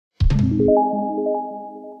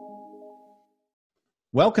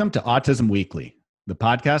Welcome to Autism Weekly, the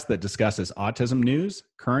podcast that discusses autism news,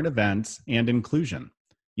 current events, and inclusion.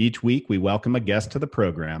 Each week, we welcome a guest to the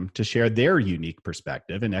program to share their unique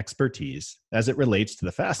perspective and expertise as it relates to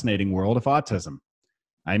the fascinating world of autism.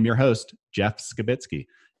 I'm your host, Jeff Skibitsky.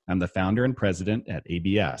 I'm the founder and president at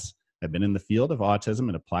ABS. I've been in the field of autism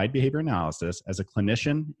and applied behavior analysis as a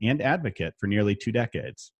clinician and advocate for nearly 2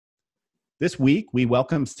 decades. This week, we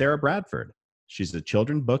welcome Sarah Bradford. She's a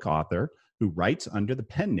children's book author who writes under the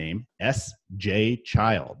pen name S.J.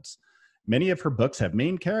 Childs. Many of her books have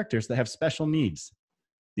main characters that have special needs.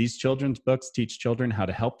 These children's books teach children how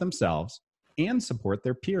to help themselves and support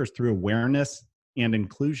their peers through awareness and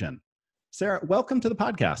inclusion. Sarah, welcome to the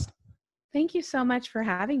podcast. Thank you so much for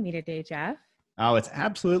having me today, Jeff. Oh, it's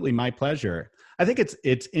absolutely my pleasure. I think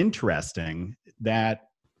it's interesting that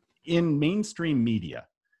in mainstream media,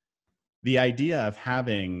 the idea of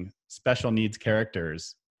having special needs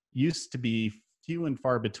characters used to be few and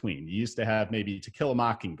far between. You used to have maybe To Kill a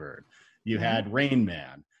Mockingbird. You had Rain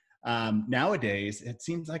Man. Nowadays, it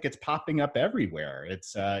seems like it's popping up everywhere.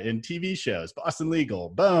 It's in TV shows, Boston Legal,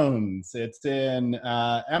 Bones. It's in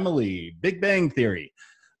Emily, Big Bang Theory.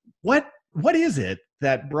 What is it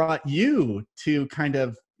that brought you to kind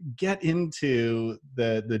of get into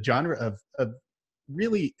the genre of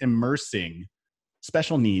really immersing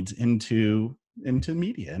special needs into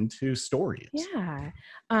media, into stories? Yeah.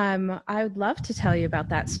 I would love to tell you about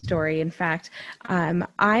that story. In fact,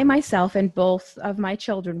 I myself and both of my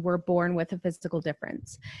children were born with a physical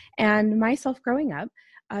difference. And myself growing up,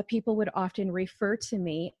 people would often refer to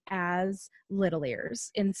me as Little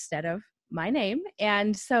Ears instead of my name.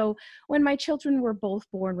 And so when my children were both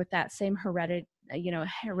born with that same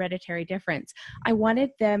hereditary difference, I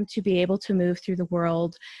wanted them to be able to move through the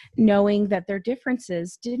world knowing that their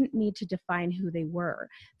differences didn't need to define who they were,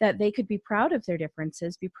 that they could be proud of their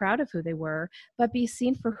differences, be proud of who they were, but be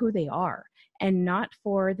seen for who they are and not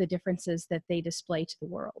for the differences that they display to the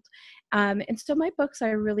world. And so my books, I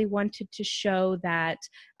really wanted to show that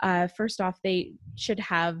first off, they should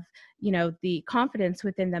have the confidence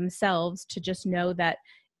within themselves to just know that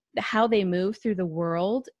how they move through the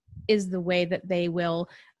world is the way that they will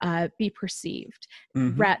be perceived,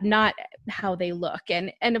 not how they look.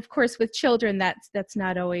 And of course, with children, that's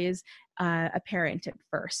not always apparent at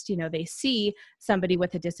first. They see somebody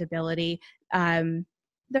with a disability.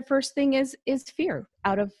 The first thing is fear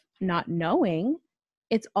out of not knowing.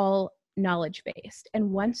 It's all knowledge-based.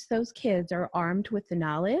 And once those kids are armed with the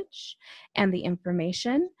knowledge and the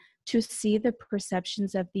information to see the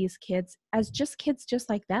perceptions of these kids as just kids just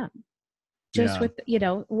like them, with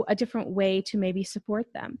a different way to maybe support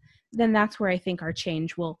them, then that's where I think our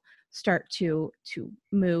change will start to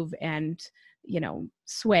move and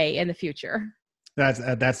sway in the future.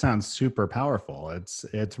 That sounds super powerful.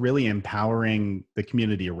 It's really empowering the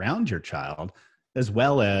community around your child as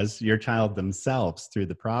well as your child themselves through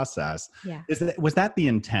the process. Yeah. Was that the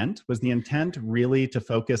intent? Was the intent really to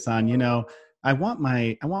focus on, I want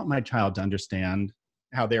my child to understand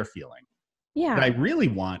how they're feeling. Yeah. But I really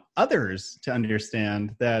want others to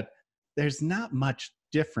understand that there's not much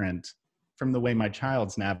different from the way my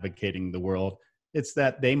child's navigating the world. It's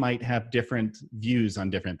that they might have different views on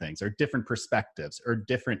different things or different perspectives or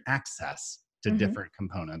different access to different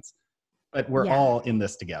components. But we're all in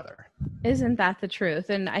this together. Isn't that the truth?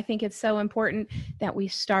 And I think it's so important that we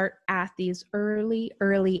start at these early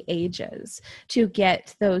ages to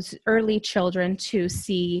get those early children to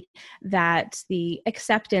see that the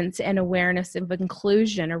acceptance and awareness of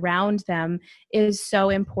inclusion around them is so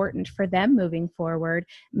important for them moving forward,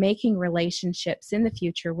 making relationships in the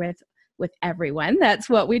future with everyone.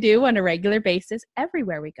 That's what we do on a regular basis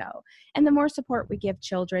everywhere we go. And the more support we give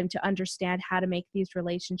children to understand how to make these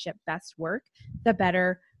relationships best work, the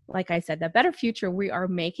better, like I said, the better future we are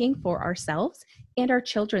making for ourselves and our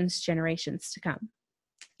children's generations to come.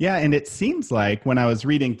 Yeah, and it seems like when I was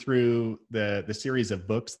reading through the series of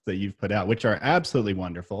books that you've put out, which are absolutely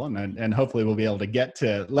wonderful, and hopefully we'll be able to get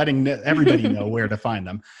to letting everybody know where to find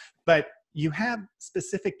them, but you have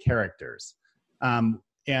specific characters.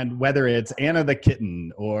 And whether it's Anna the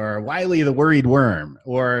kitten or Wiley the worried worm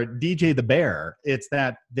or DJ the bear, it's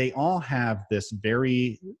that they all have this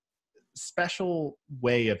very special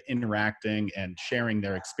way of interacting and sharing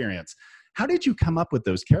their experience. How did you come up with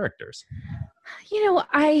those characters?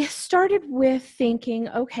 I started with thinking,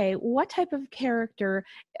 okay, what type of character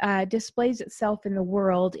displays itself in the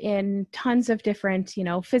world in tons of different,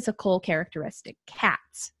 physical characteristic?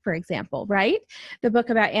 Cats, for example, right? The book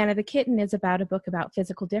about Anna the kitten is about a book about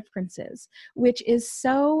physical differences, which is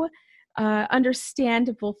so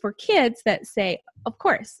understandable for kids that say, of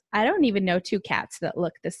course, I don't even know two cats that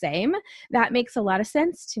look the same. That makes a lot of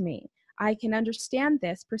sense to me. I can understand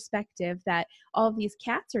this perspective that all of these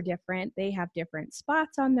cats are different. They have different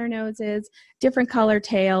spots on their noses, different color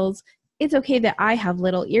tails. It's okay that I have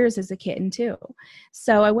little ears as a kitten too.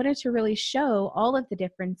 So I wanted to really show all of the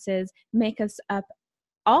differences, make us up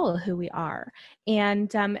all who we are.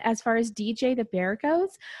 And as far as DJ the bear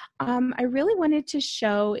goes, I really wanted to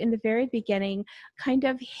show in the very beginning kind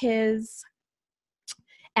of his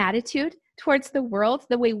attitude towards the world.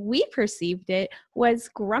 The way we perceived it was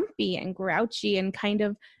grumpy and grouchy and kind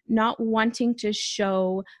of not wanting to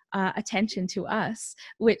show attention to us,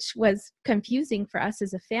 which was confusing for us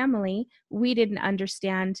as a family. We didn't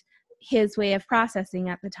understand his way of processing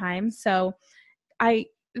at the time. So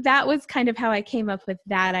that was kind of how I came up with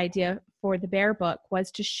that idea for the bear book, was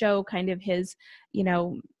to show kind of his,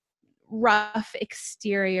 rough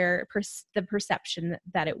exterior, the perception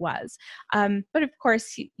that it was. But of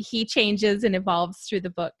course, he changes and evolves through the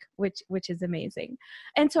book, which is amazing.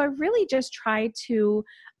 And so I really just tried to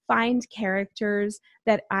find characters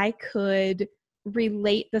that I could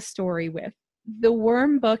relate the story with. The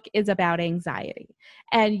worm book is about anxiety.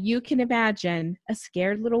 And you can imagine a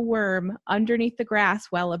scared little worm underneath the grass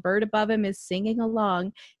while a bird above him is singing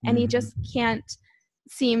along, and he just can't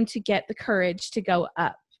seem to get the courage to go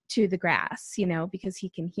up to the grass, because he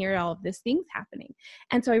can hear all of these things happening.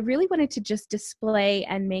 And so I really wanted to just display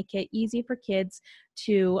and make it easy for kids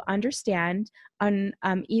to understand,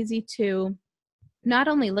 easy to not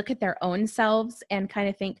only look at their own selves and kind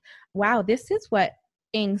of think, wow, this is what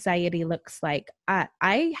anxiety looks like.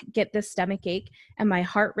 I get this stomach ache and my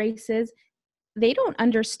heart races. They don't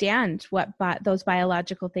understand what those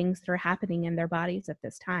biological things that are happening in their bodies at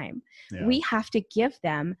this time. Yeah. We have to give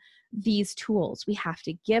them these tools. We have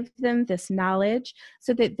to give them this knowledge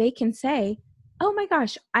so that they can say, oh my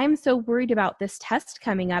gosh, I'm so worried about this test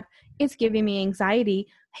coming up. It's giving me anxiety.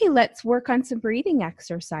 Hey, let's work on some breathing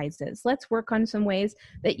exercises. Let's work on some ways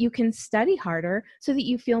that you can study harder so that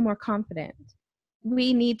you feel more confident.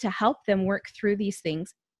 We need to help them work through these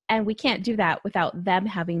things. And we can't do that without them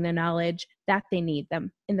having the knowledge that they need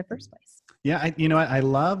them in the first place. Yeah, I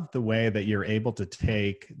love the way that you're able to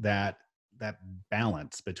take that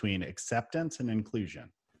balance between acceptance and inclusion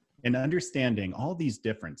and understanding all these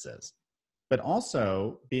differences, but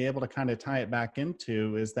also be able to kind of tie it back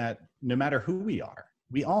into is that no matter who we are,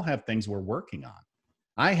 we all have things we're working on.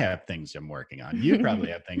 I have things I'm working on. You probably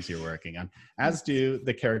have things you're working on, as do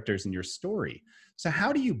the characters in your story. So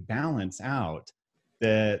how do you balance out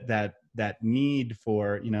that need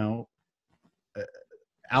for,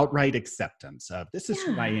 outright acceptance of this is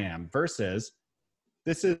who I am versus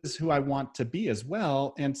this is who I want to be as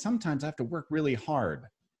well. And sometimes I have to work really hard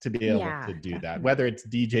to be able to do that, whether it's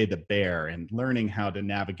DJ the bear and learning how to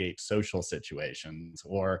navigate social situations,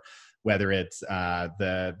 or whether it's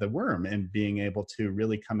the worm and being able to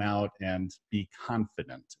really come out and be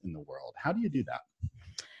confident in the world. How do you do that?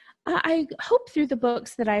 I hope through the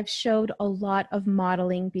books that I've showed a lot of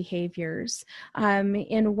modeling behaviors.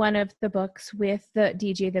 In one of the books with the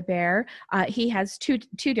DJ the bear, he has two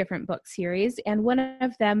different book series, and one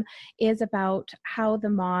of them is about how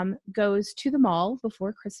the mom goes to the mall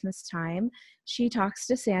before Christmas time. She talks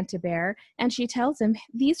to Santa Bear and she tells him,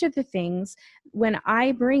 these are the things, when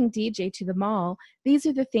I bring DJ to the mall, these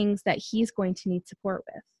are the things that he's going to need support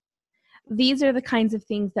with. These are the kinds of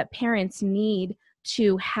things that parents need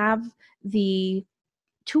to have the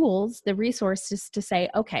tools, the resources to say,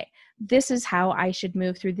 okay, this is how I should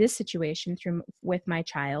move through this situation with my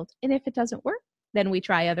child. And if it doesn't work, then we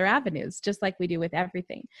try other avenues, just like we do with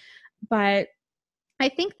everything. But I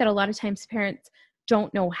think that a lot of times parents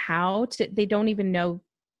don't know they don't even know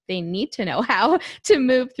they need to know how to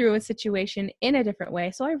move through a situation in a different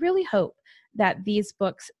way. So I really hope that these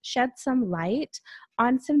books shed some light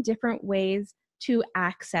on some different ways to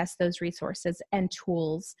access those resources and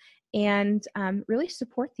tools and really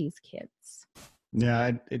support these kids.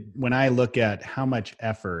 Yeah, when I look at how much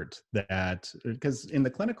effort because in the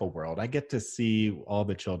clinical world, I get to see all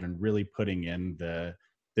the children really putting in the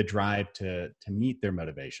drive to meet their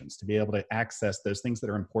motivations, to be able to access those things that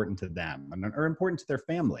are important to them and are important to their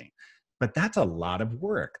family. But that's a lot of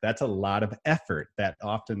work. That's a lot of effort that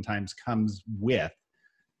oftentimes comes with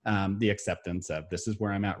the acceptance of this is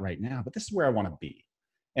where I'm at right now, but this is where I want to be.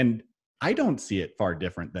 And I don't see it far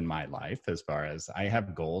different than my life, as far as I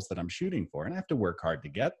have goals that I'm shooting for and I have to work hard to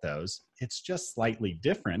get those. It's just slightly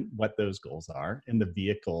different what those goals are and the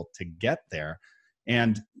vehicle to get there.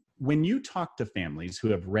 And when you talk to families who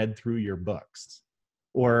have read through your books,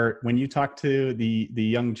 Or when you talk to the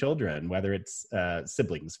young children, whether it's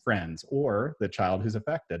siblings, friends, or the child who's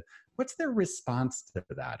affected, what's their response to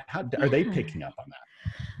that? How are they picking up on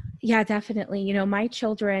that? Yeah, definitely. My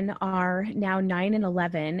children are now 9 and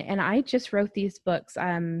 11, and I just wrote these books.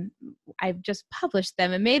 I've just published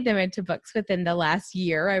them and made them into books within the last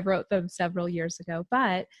year. I wrote them several years ago,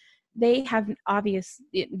 but they have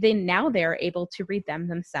now they're able to read them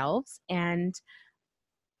themselves. And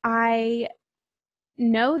I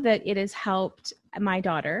know that it has helped my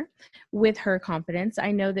daughter with her confidence.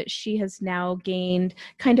 I know that she has now gained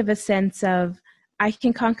kind of a sense of, I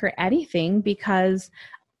can conquer anything, because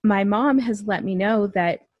my mom has let me know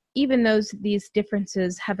that even though these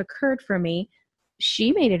differences have occurred for me,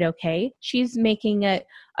 she made it okay. She's making it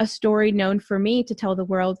a story known for me to tell the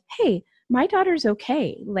world, hey, my daughter's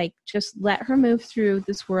okay. Like, just let her move through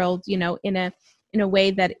this world, in a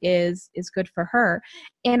way that is good for her.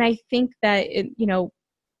 And I think that,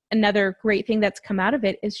 another great thing that's come out of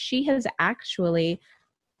it is she has actually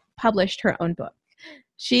published her own book.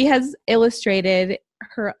 She has illustrated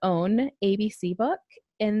her own ABC book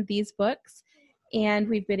in these books, and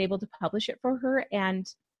we've been able to publish it for her. And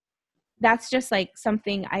that's just like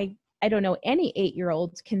something I don't know any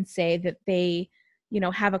 8-year-olds can say that they,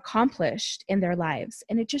 have accomplished in their lives.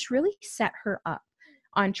 And it just really set her up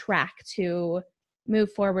on track to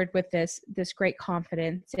move forward with this great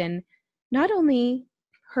confidence in not only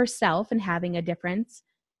herself and having a difference,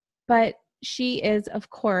 but she is, of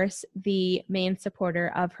course, the main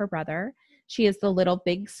supporter of her brother. She is the little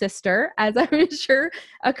big sister, as I'm sure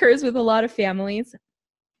occurs with a lot of families.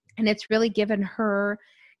 And it's really given her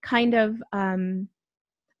kind of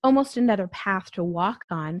almost another path to walk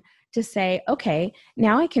on, to say, okay,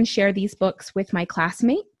 now I can share these books with my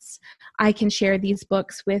classmates. I can share these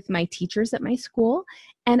books with my teachers at my school,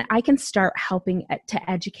 and I can start helping to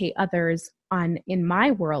educate others in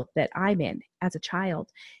my world that I'm in as a child.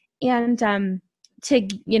 And to,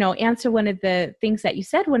 answer one of the things that you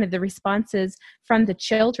said, one of the responses from the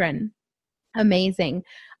children, amazing.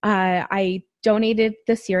 I donated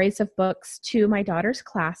the series of books to my daughter's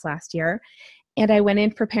class last year. And I went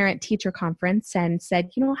in for parent-teacher conference and said,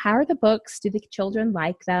 how are the books? Do the children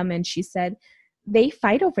like them? And she said, they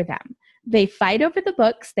fight over them. They fight over the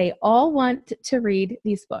books. They all want to read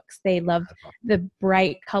these books. They love the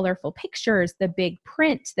bright, colorful pictures, the big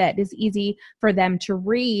print that is easy for them to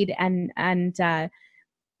read. And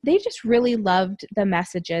they just really loved the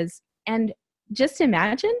messages. And just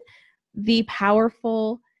imagine the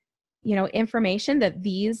powerful, information that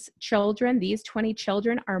these children, these 20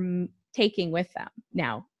 children, are taking with them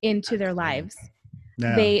now into their lives.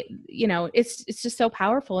 Yeah. They, it's just so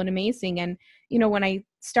powerful and amazing. And, when I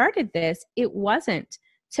started this, it wasn't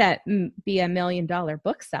to be $1 million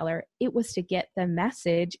bookseller. It was to get the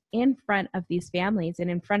message in front of these families and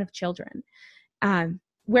in front of children,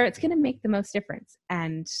 where it's going to make the most difference.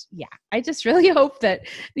 And yeah, I just really hope that,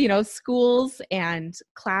 schools and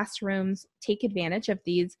classrooms take advantage of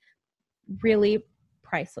these really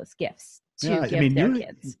priceless gifts to give their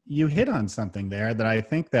kids. You hit on something there that I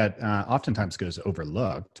think that oftentimes goes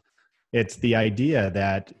overlooked. It's the idea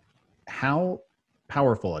that how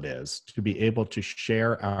powerful it is to be able to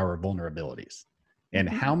share our vulnerabilities, and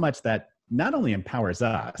how much that not only empowers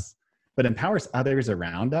us, but empowers others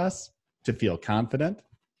around us to feel confident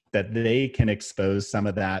that they can expose some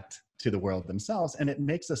of that to the world themselves. And it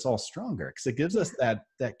makes us all stronger because it gives us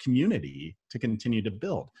that community to continue to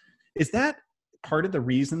build. Is that part of the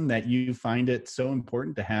reason that you find it so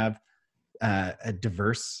important to have a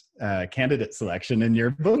diverse candidate selection in your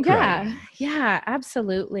book? Yeah,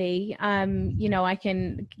 absolutely. I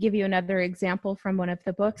can give you another example from one of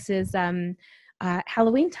the books is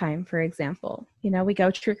Halloween time, for example. We go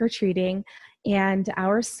trick-or-treating, and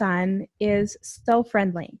our son is so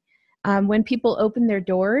friendly. When people open their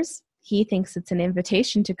doors, he thinks it's an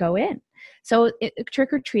invitation to go in. So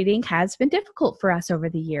trick-or-treating has been difficult for us over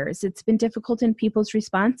the years. It's been difficult in people's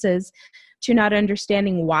responses to not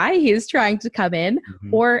understanding why he's trying to come in,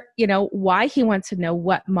 or, why he wants to know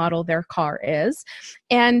what model their car is.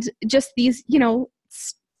 And just these,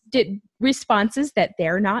 responses that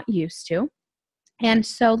they're not used to. And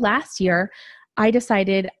so last year, I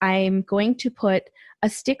decided I'm going to put a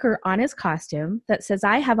sticker on his costume that says,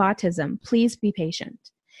 "I have autism, please be patient."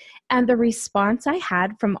 And the response I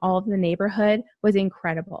had from all of the neighborhood was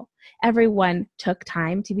incredible. Everyone took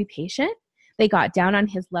time to be patient. They got down on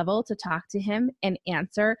his level to talk to him and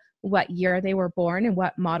answer what year they were born and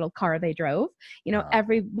what model car they drove.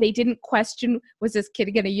 They didn't question, was this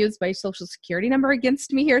kid going to use my social security number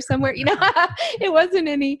against me here somewhere? It wasn't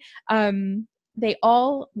any, they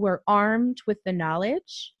all were armed with the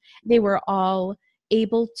knowledge. They were all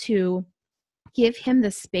able to give him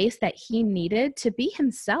the space that he needed to be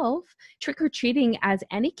himself, trick-or-treating as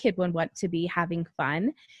any kid would want to be, having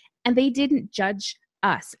fun. And they didn't judge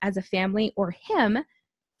us as a family or him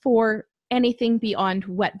for anything beyond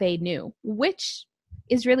what they knew, which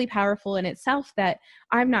is really powerful in itself. That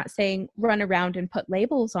I'm not saying run around and put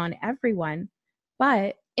labels on everyone,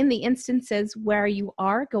 but in the instances where you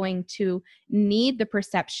are going to need the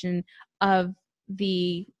perception of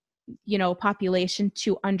the population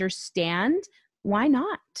to understand, why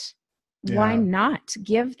not? Yeah. Why not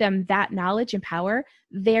give them that knowledge and power?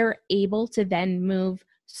 They're able to then move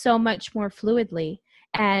so much more fluidly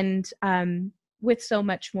and with so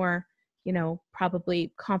much more,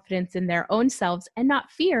 probably confidence in their own selves and not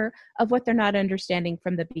fear of what they're not understanding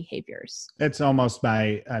from the behaviors. It's almost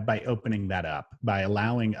by opening that up, by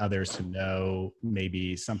allowing others to know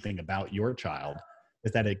maybe something about your child,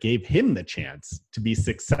 is that it gave him the chance to be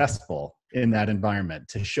successful in that environment,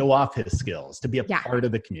 to show off his skills, to be a part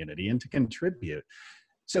of the community and to contribute.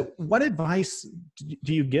 So what advice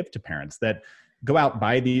do you give to parents that go out,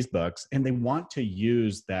 buy these books, and they want to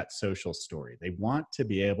use that social story? They want to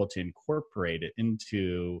be able to incorporate it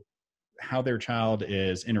into how their child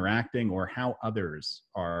is interacting or how others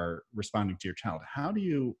are responding to your child. How do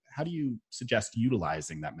you suggest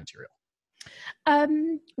utilizing that material?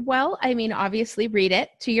 Well, I mean, obviously read it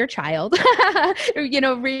to your child.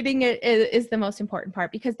 Reading it is the most important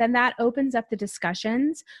part, because then that opens up the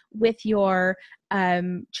discussions with your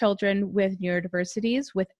children with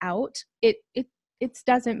neurodiversities. Without it, it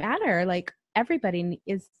doesn't matter. Like, everybody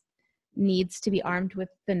needs to be armed with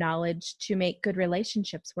the knowledge to make good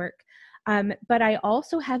relationships work. But I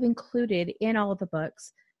also have included in all the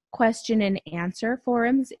books question and answer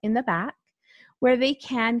forums in the back, where they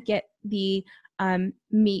can get the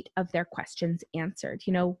meat of their questions answered.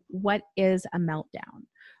 What is a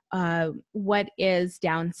meltdown? What is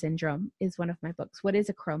Down syndrome is one of my books. What is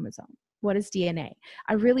a chromosome? What is DNA?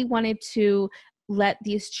 I really wanted to let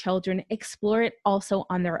these children explore it also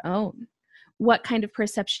on their own. What kind of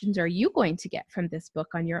perceptions are you going to get from this book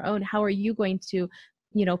on your own? How are you going to,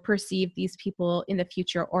 perceive these people in the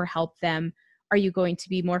future or help them? Are you going to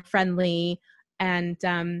be more friendly? And,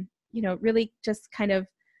 really just kind of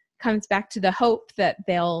comes back to the hope that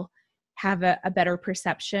they'll have a better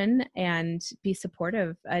perception and be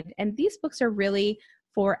supportive. And these books are really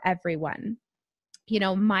for everyone.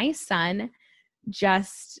 My son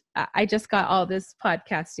I just got all this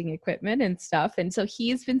podcasting equipment and stuff. And so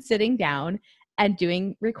he's been sitting down and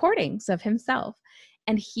doing recordings of himself.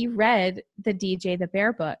 And he read the DJ the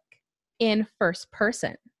Bear book in first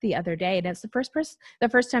person the other day. And it's the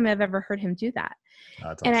first time I've ever heard him do that.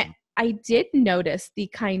 That's and awesome. I did notice the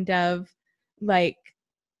kind of like,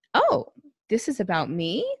 oh, this is about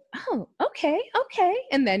me. Oh, okay.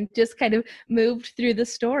 And then just kind of moved through the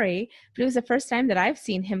story. But it was the first time that I've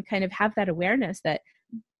seen him kind of have that awareness that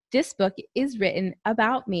this book is written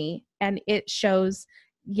about me, and it shows,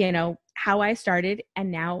 how I started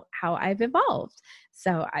and now how I've evolved.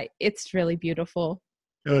 So it's really beautiful.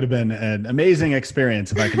 It would have been an amazing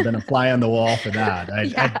experience if I could have been a fly on the wall for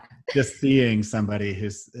that. Just seeing somebody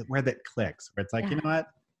where that clicks, where it's like, you know what?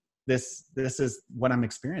 This is what I'm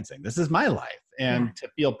experiencing. This is my life. And to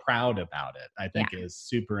feel proud about it, I think is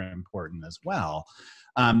super important as well.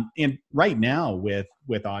 And right now with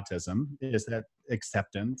autism is that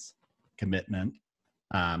acceptance, commitment,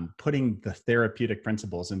 putting the therapeutic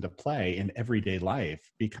principles into play in everyday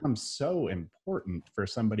life becomes so important for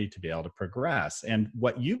somebody to be able to progress. And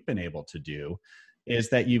what you've been able to do is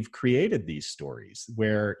that you've created these stories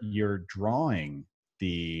where you're drawing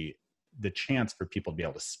the chance for people to be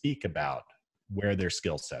able to speak about where their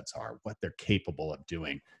skill sets are, what they're capable of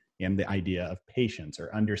doing, and the idea of patience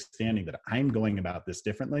or understanding that I'm going about this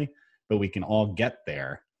differently, but we can all get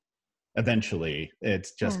there eventually.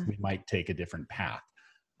 It's just we might take a different path.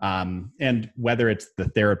 And whether it's the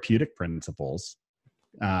therapeutic principles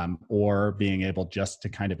or being able just to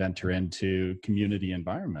kind of enter into community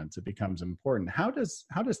environments, it becomes important. How does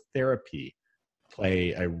therapy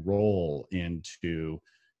play a role into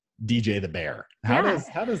DJ the Bear? How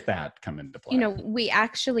does that come into play? We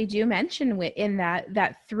actually do mention in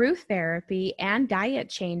that through therapy and diet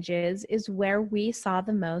changes is where we saw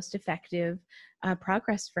the most effective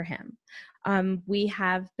progress for him. We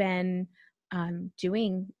have been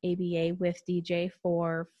doing ABA with DJ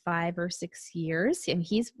for 5 or 6 years, and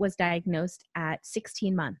he was diagnosed at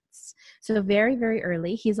 16 months. So very, very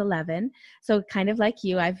early. He's 11. So kind of like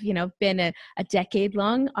you, I've, been a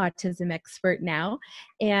decade-long autism expert now.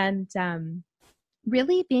 And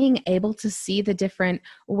really being able to see the different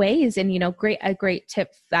ways. And, a great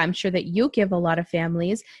tip that I'm sure that you give a lot of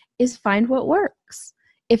families is find what works.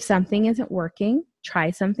 If something isn't working,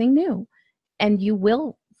 try something new. And you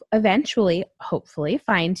will eventually, hopefully,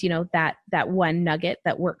 find, that one nugget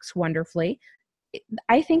that works wonderfully.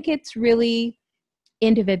 I think it's really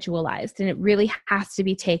individualized, and it really has to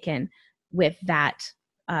be taken with that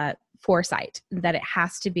foresight, that it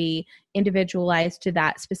has to be individualized to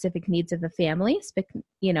that specific needs of the family,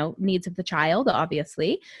 needs of the child,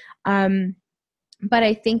 obviously. But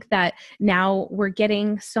I think that now we're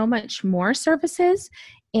getting so much more services,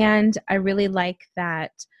 and I really like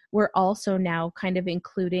that we're also now kind of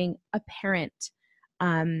including a parent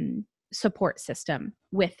support system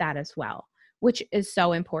with that as well, which is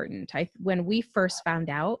so important. When we first found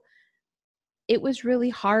out, it was really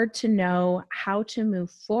hard to know how to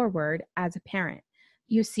move forward as a parent.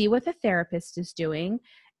 You see what the therapist is doing,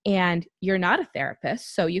 and you're not a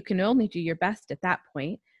therapist, so you can only do your best at that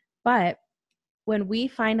point. But when we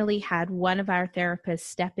finally had one of our therapists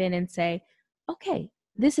step in and say, okay,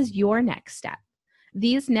 this is your next step.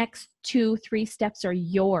 These next 2-3 steps are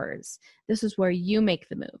yours. This is where you make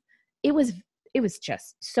the move. It was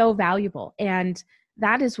just so valuable. And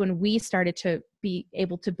that is when we started to be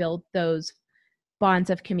able to build those bonds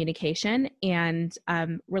of communication and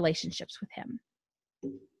relationships with him.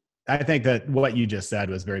 I think that what you just said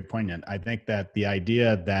was very poignant. I think that the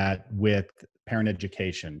idea that with parent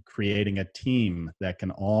education, creating a team that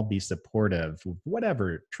can all be supportive of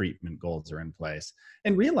whatever treatment goals are in place,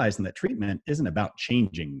 and realizing that treatment isn't about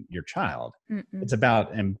changing your child. It's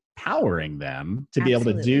about empowering them to be able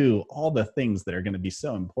to do all the things that are going to be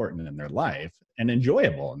so important in their life and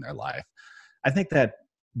enjoyable in their life. I think that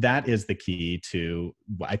is the key to,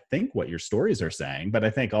 I think, what your stories are saying, but I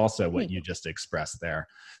think also what you just expressed there.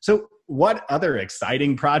 So what other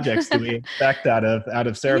exciting projects do we expect out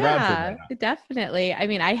of Sarah Bradford? Yeah, definitely. I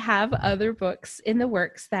mean, I have other books in the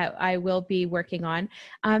works that I will be working on,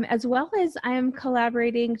 as well as I am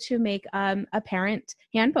collaborating to make a parent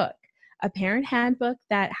handbook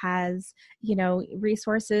that has,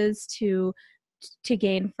 resources to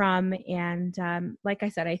gain from. And like I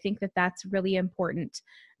said, I think that that's really important,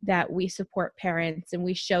 that we support parents and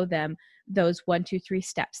we show them those 1, 2, 3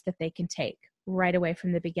 steps that they can take right away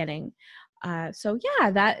from the beginning. So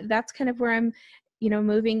yeah, that's kind of where I'm,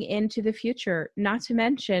 moving into the future. Not to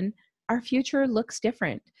mention, our future looks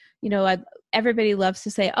different. Everybody loves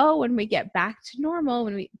to say, oh, when we get back to normal,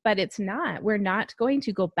 but it's not. We're not going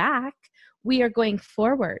to go back. We are going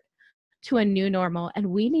forward to a new normal, and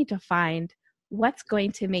we need to find what's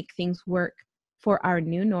going to make things work for our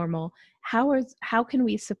new normal. How can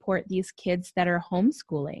we support these kids that are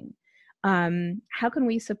homeschooling? How can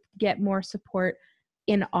we get more support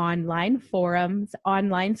in online forums,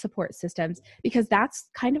 online support systems? Because that's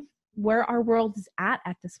kind of where our world is at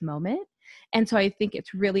this moment. And so I think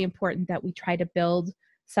it's really important that we try to build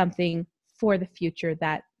something for the future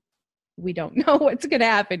that we don't know what's going to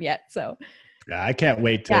happen yet. So yeah, I can't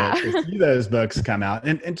wait to see those books come out.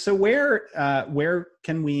 And so where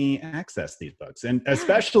can we access these books? And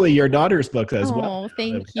especially your daughter's books as well. Oh,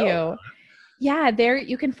 thank you. Yeah, there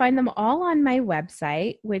you can find them all on my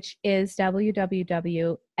website, which is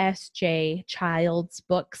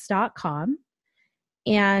www.sjchildsbooks.com.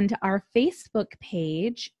 And our Facebook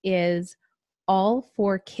page is All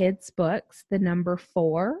for Kids Books, the number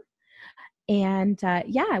 4. And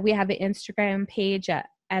we have an Instagram page at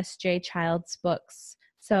SJ Childs Books.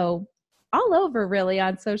 So all over really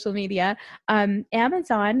on social media.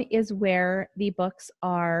 Amazon is where the books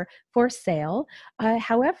are for sale.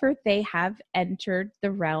 However, they have entered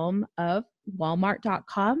the realm of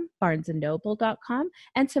Walmart.com, BarnesandNoble.com,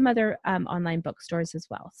 and some other online bookstores as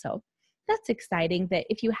well. So that's exciting that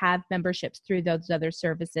if you have memberships through those other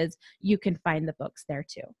services, you can find the books there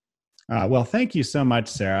too. Well, thank you so much,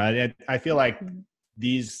 Sarah. I feel like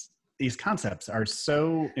these concepts are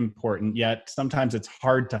so important, yet sometimes it's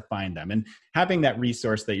hard to find them. And having that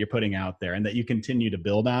resource that you're putting out there and that you continue to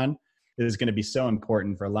build on is going to be so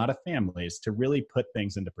important for a lot of families to really put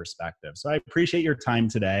things into perspective. So I appreciate your time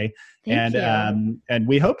today. Thank you. And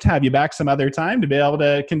we hope to have you back some other time to be able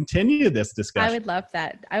to continue this discussion. I would love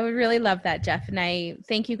that. I would really love that, Jeff. And I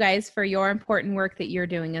thank you guys for your important work that you're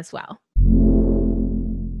doing as well.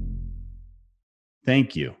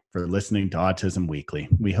 Thank you for listening to Autism Weekly.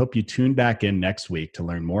 We hope you tune back in next week to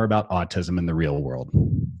learn more about autism in the real world.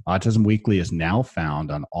 Autism Weekly is now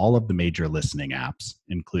found on all of the major listening apps,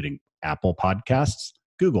 including Apple Podcasts,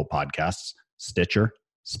 Google Podcasts, Stitcher,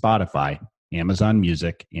 Spotify, Amazon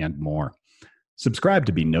Music, and more. Subscribe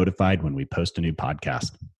to be notified when we post a new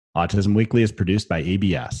podcast. Autism Weekly is produced by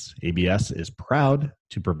ABS. ABS is proud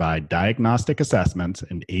to provide diagnostic assessments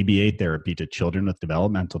and ABA therapy to children with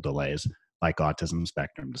developmental delays like autism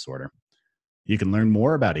spectrum disorder. You can learn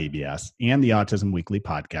more about ABS and the Autism Weekly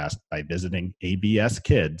podcast by visiting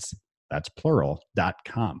abskids, that's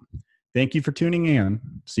plural.com. Thank you for tuning in.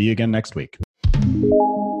 See you again next week.